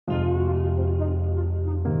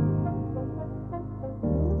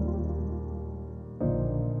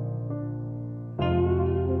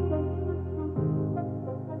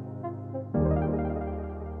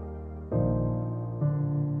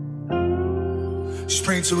She's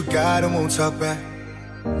praying to a God and won't talk back.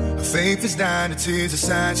 Her faith is dying, the tears are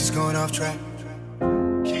signs she's going off track.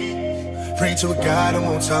 Praying to a God and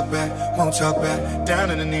won't talk back, won't talk back. Down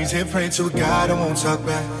on her knees here, praying to a God and won't talk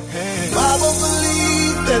back. Hey. I won't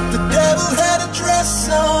believe that the devil had a dress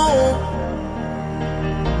on,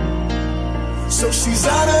 so she's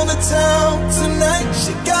out on the town tonight.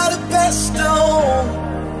 She got her best on.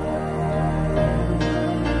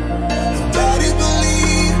 Her daddy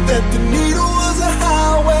believed that the needle was a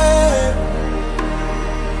highway,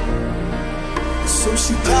 so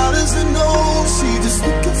she powders her nose, she just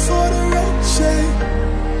looking for the right shape.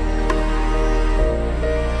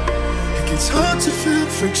 It gets hard to feel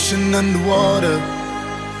friction underwater,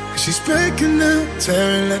 'cause she's breaking out,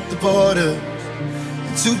 tearing at the border.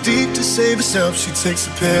 And too deep to save herself, she takes a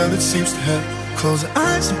pill that seems to help. Close her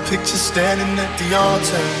eyes and picture standing at the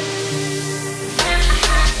altar.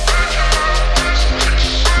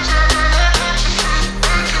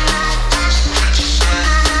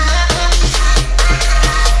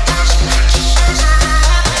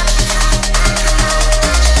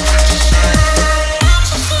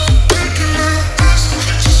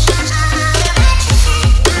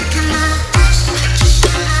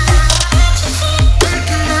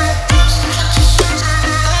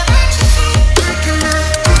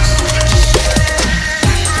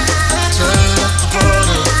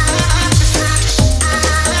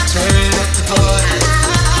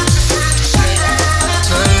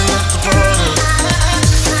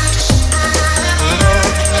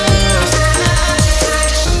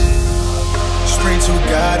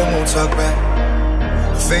 Talk back.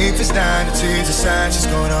 Her faith is dying, the tears are signs she's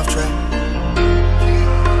going off track.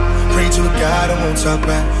 Pray to a God and won't talk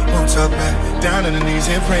back, won't talk back. Down on her knees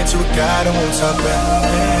and pray to a God and won't talk back.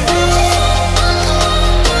 Yeah.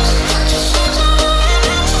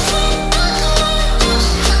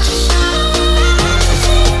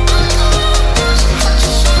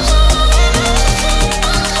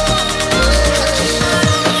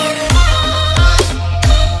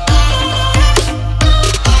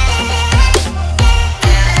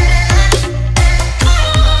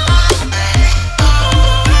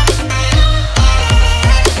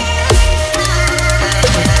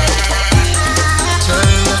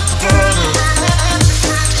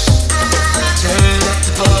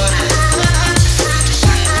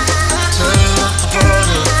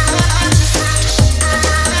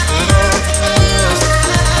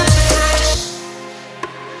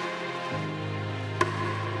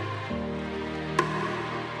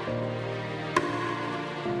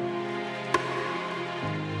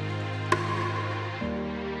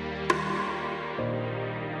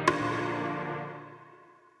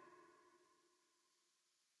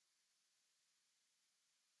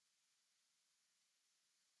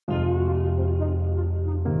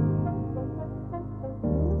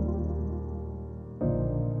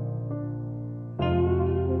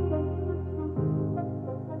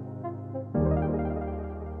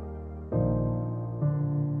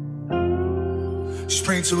 She's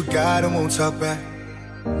praying to a God and won't talk back.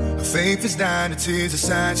 Her faith is dying, the tears are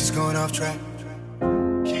signs she's going off track.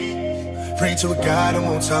 Praying to a God and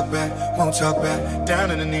won't talk back, won't talk back. Down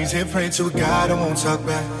on her knees here, praying to a God and won't talk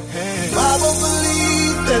back. Hey. I won't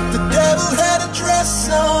believe that the devil had a dress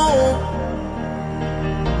on,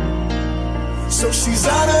 so she's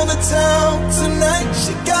out on the town tonight.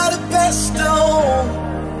 She got her best on.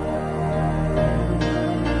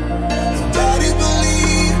 Her daddy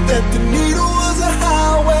believed that the needle was a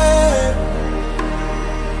highway,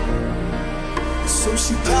 so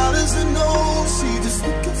she powders her nose.